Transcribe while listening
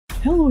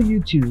Hello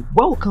YouTube,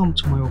 welcome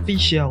to my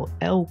official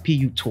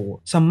LPU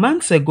tour. Some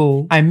months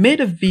ago, I made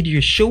a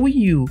video showing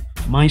you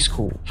my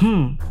school.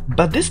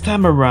 But this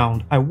time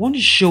around, I want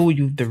to show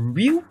you the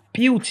real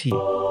beauty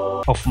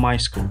of my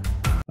school.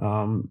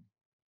 Am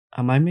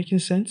I making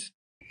sense?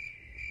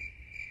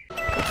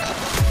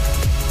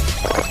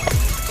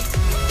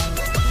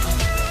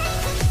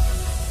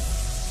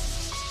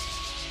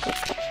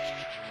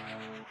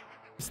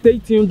 Stay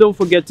tuned, don't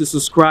forget to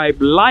subscribe,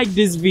 like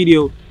this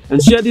video,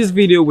 and share this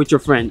video with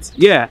your friends.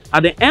 Yeah,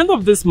 at the end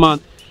of this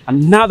month,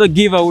 another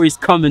giveaway is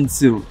coming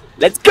soon.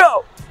 Let's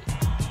go!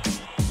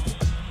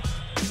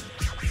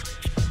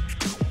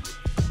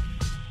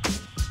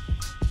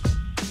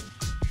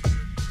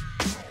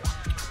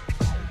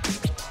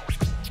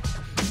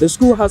 The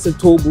school has a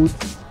toll booth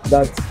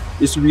that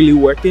is really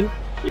working.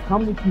 You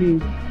come with me.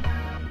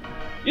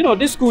 You know,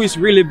 this school is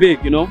really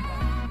big, you know.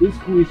 This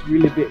school is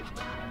really big.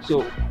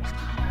 So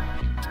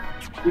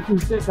you can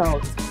check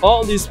out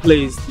all this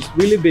place. It's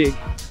really big,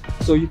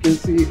 so you can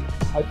see.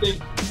 I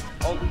think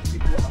all these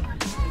people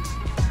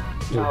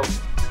are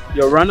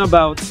your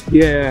runabout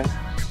here.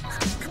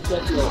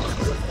 Check your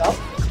stuff.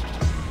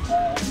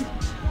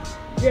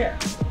 Yeah.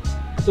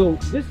 So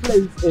this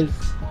place is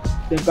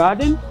the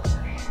garden.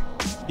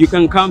 You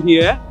can come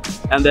here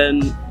and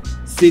then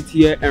sit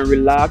here and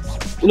relax.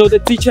 You know, the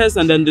teachers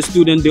and then the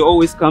students, they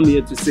always come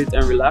here to sit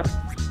and relax.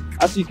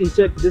 As you can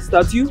check this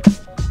statue,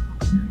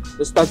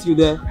 the statue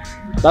there.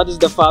 That is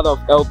the father of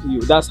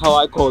LPU. That's how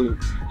I call him.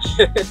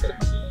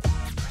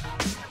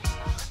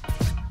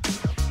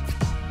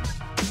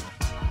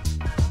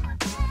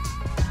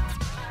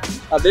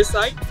 At this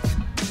side,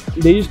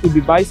 there used to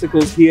be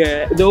bicycles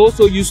here. There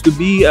also used to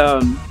be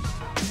a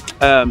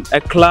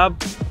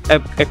club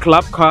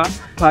car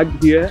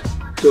parked here.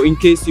 So in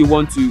case you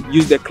want to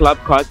use the club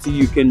car,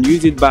 you can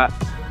use it. But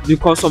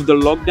because of the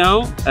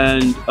lockdown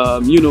and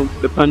you know,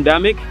 the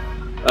pandemic,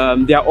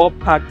 they are all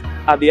parked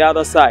at the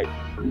other side.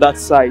 That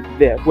side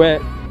there where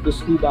the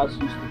school bus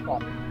used to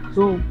park.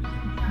 So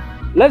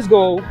let's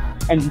go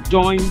and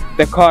join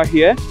the car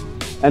here,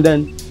 and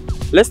then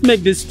let's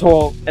make this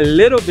tour a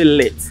little bit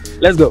lit.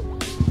 Let's go.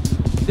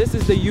 This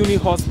is the uni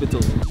hospital.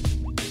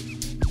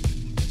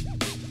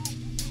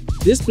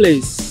 This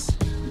place,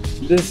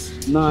 this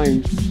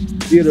nice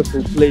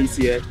beautiful place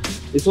here,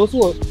 it's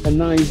also a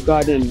nice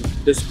garden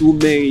the school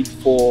made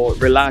for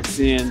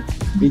relaxing,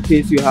 in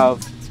case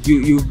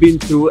you've been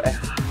through a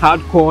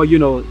hardcore, you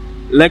know,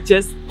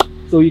 lectures.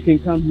 So you can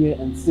come here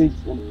and sit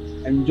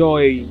and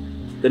enjoy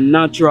the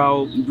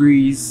natural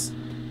breeze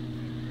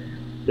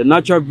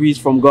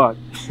from God.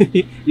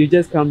 You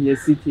just come here,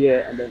 sit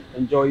here, and then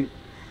enjoy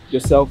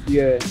yourself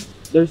here.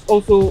 There's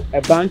also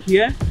a bank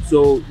here,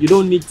 so you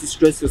don't need to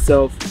stress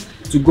yourself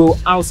to go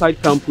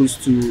outside campus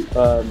to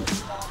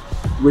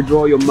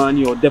withdraw your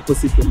money or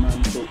deposit your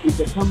money. So if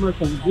the camera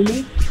can zoom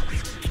in,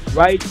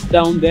 right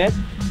down there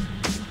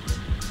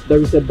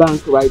is a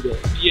bank right there,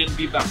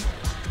 PNB Bank.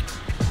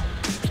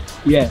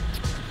 Yeah,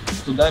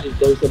 so there is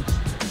a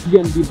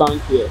PNB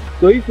bank here.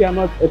 So if you are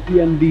not a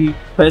PNB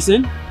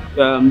person,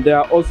 there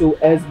are also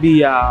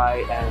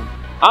SBI and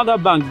other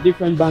banks,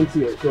 different banks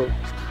here. So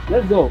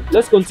let's go,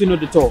 let's continue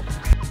the tour.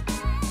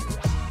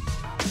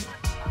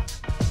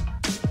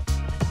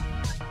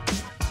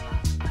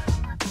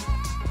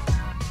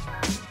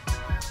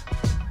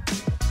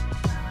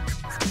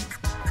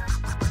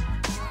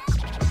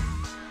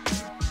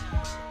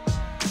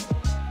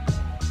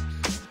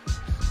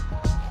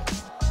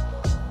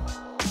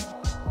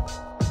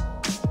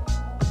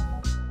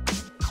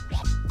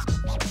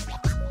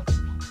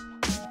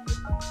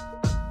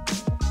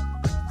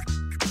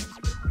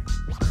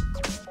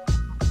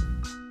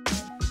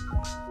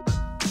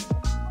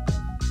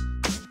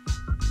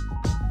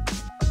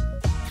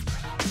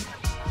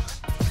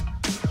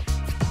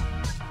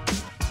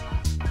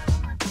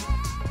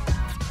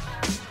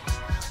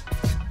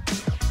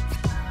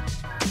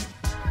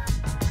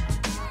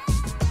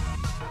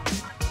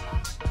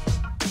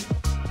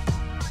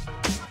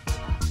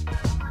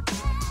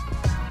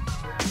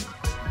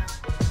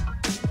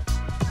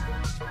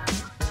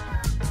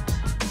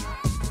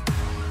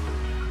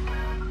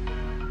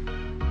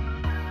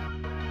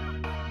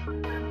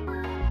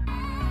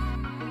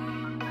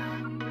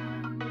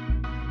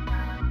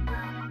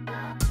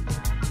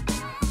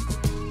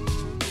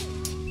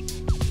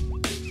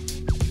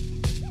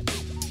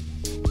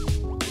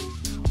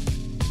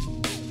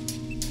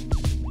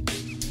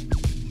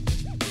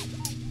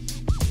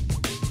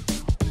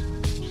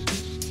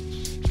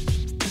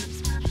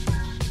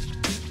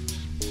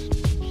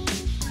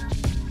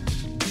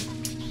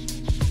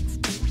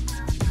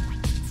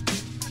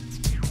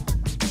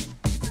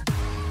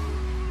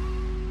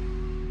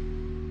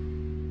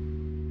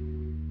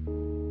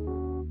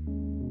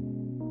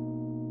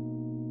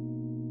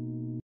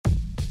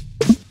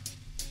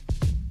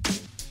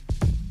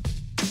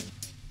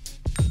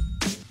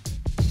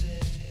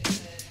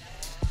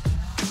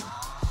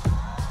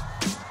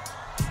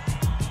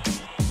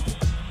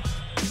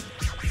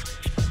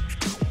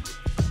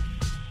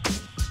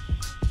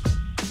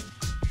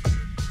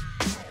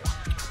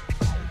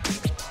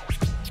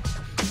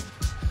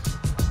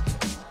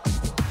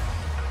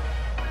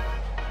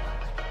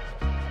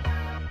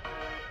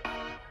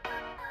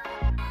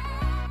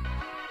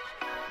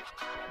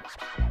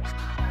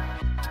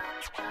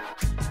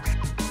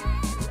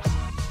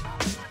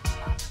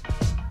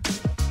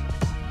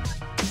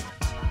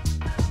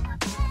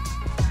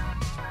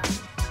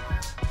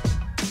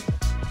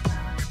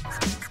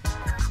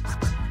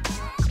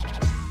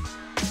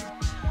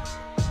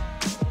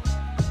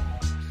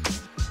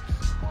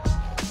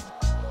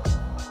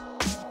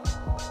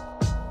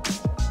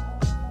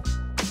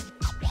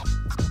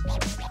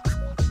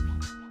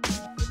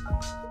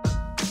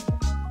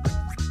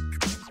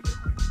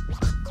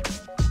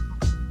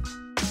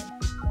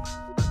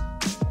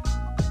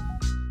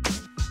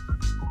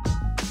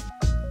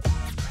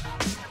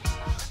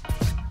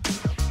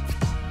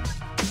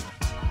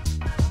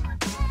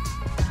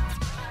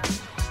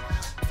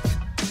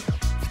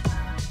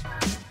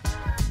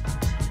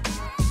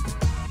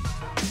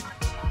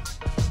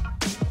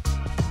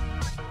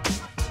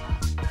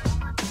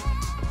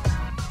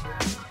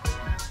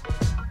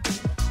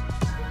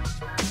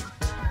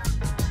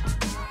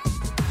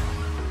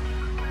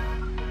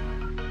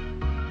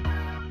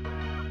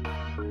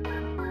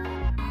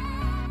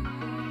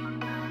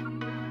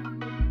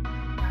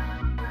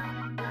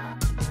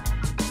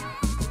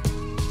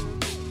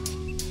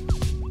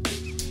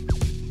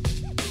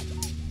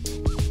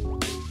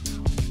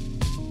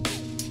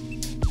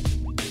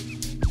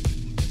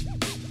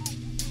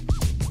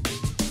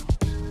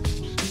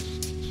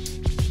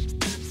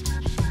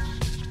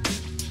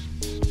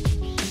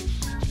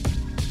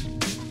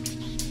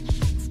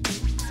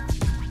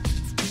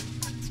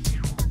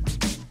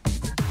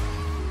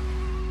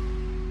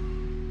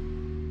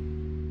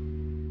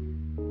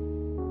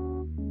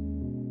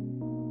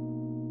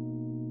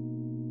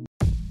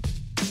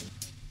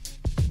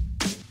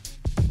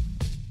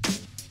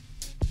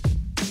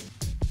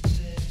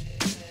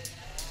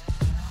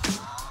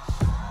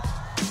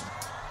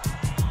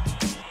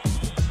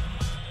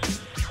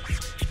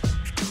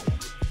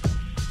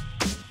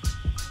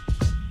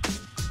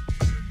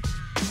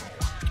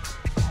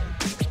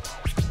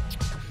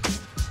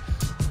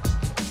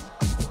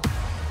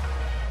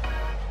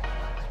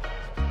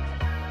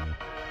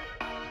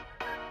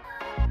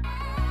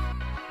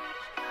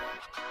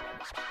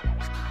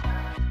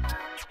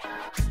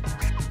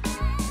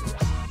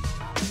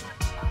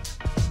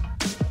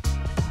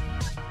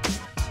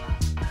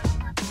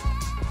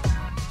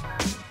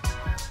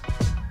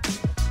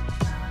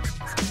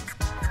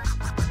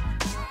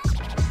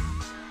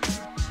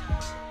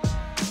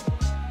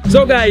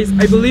 So guys,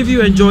 I believe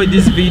you enjoyed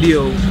this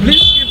video.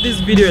 Please give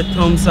this video a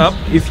thumbs up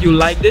if you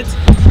liked it,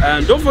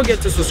 and don't forget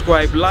to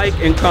subscribe, like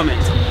and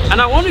comment. And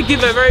I want to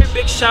give a very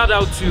big shout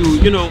out to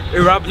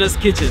Irabna's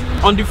Kitchen.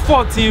 On the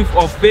 14th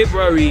of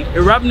February,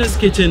 Irabna's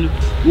Kitchen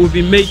will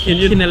be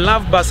making a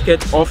love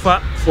basket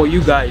offer for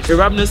you guys.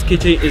 Irabna's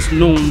Kitchen is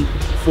known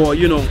for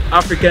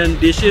African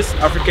dishes,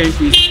 African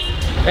cuisine.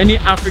 Any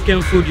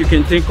African food you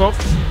can think of,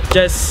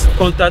 just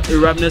contact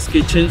Irabna's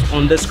Kitchen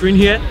on the screen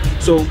here.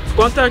 So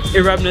contact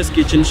Irabna's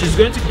Kitchen. She's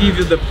going to give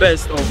you the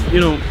best of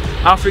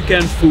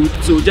African food.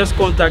 So just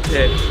contact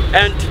her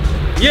and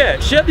yeah,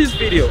 share this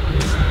video.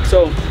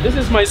 So this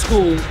is my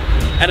school,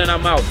 and then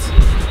I'm out.